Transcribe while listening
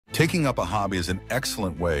Taking up a hobby is an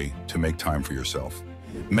excellent way to make time for yourself.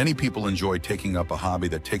 Many people enjoy taking up a hobby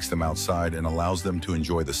that takes them outside and allows them to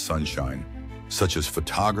enjoy the sunshine, such as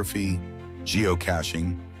photography,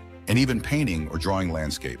 geocaching, and even painting or drawing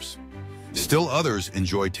landscapes. Still others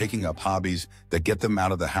enjoy taking up hobbies that get them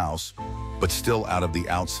out of the house, but still out of the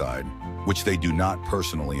outside, which they do not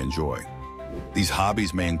personally enjoy. These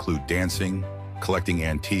hobbies may include dancing, collecting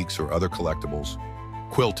antiques or other collectibles,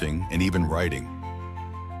 quilting, and even writing.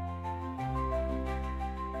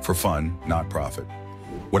 For fun, not profit.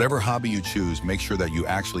 Whatever hobby you choose, make sure that you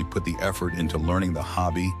actually put the effort into learning the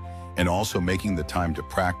hobby and also making the time to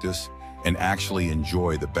practice and actually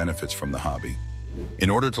enjoy the benefits from the hobby. In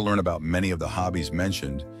order to learn about many of the hobbies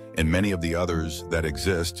mentioned and many of the others that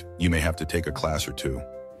exist, you may have to take a class or two.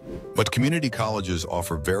 But community colleges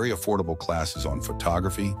offer very affordable classes on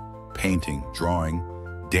photography, painting,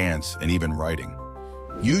 drawing, dance, and even writing.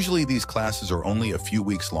 Usually these classes are only a few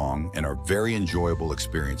weeks long and are very enjoyable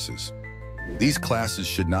experiences. These classes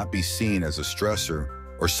should not be seen as a stressor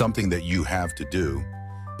or something that you have to do,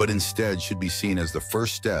 but instead should be seen as the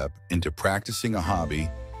first step into practicing a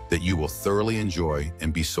hobby that you will thoroughly enjoy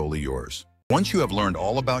and be solely yours. Once you have learned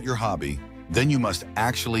all about your hobby, then you must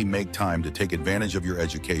actually make time to take advantage of your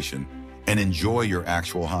education and enjoy your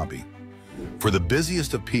actual hobby. For the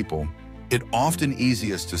busiest of people, it's often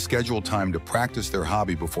easiest to schedule time to practice their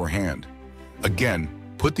hobby beforehand. Again,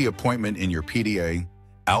 put the appointment in your PDA,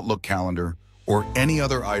 Outlook calendar, or any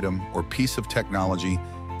other item or piece of technology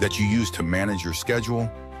that you use to manage your schedule,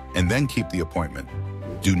 and then keep the appointment.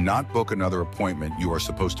 Do not book another appointment you are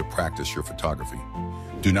supposed to practice your photography.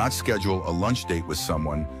 Do not schedule a lunch date with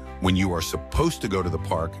someone when you are supposed to go to the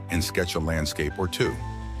park and sketch a landscape or two.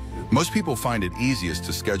 Most people find it easiest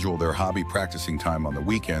to schedule their hobby practicing time on the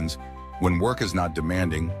weekends when work is not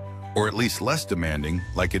demanding, or at least less demanding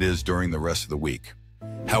like it is during the rest of the week.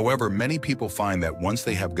 However, many people find that once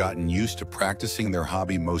they have gotten used to practicing their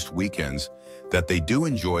hobby most weekends, that they do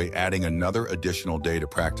enjoy adding another additional day to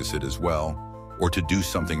practice it as well, or to do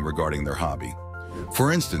something regarding their hobby.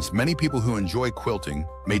 For instance, many people who enjoy quilting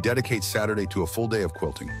may dedicate Saturday to a full day of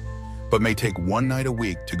quilting, but may take one night a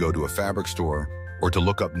week to go to a fabric store or to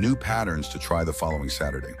look up new patterns to try the following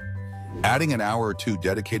Saturday. Adding an hour or two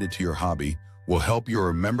dedicated to your hobby will help you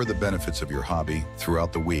remember the benefits of your hobby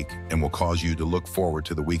throughout the week and will cause you to look forward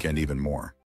to the weekend even more.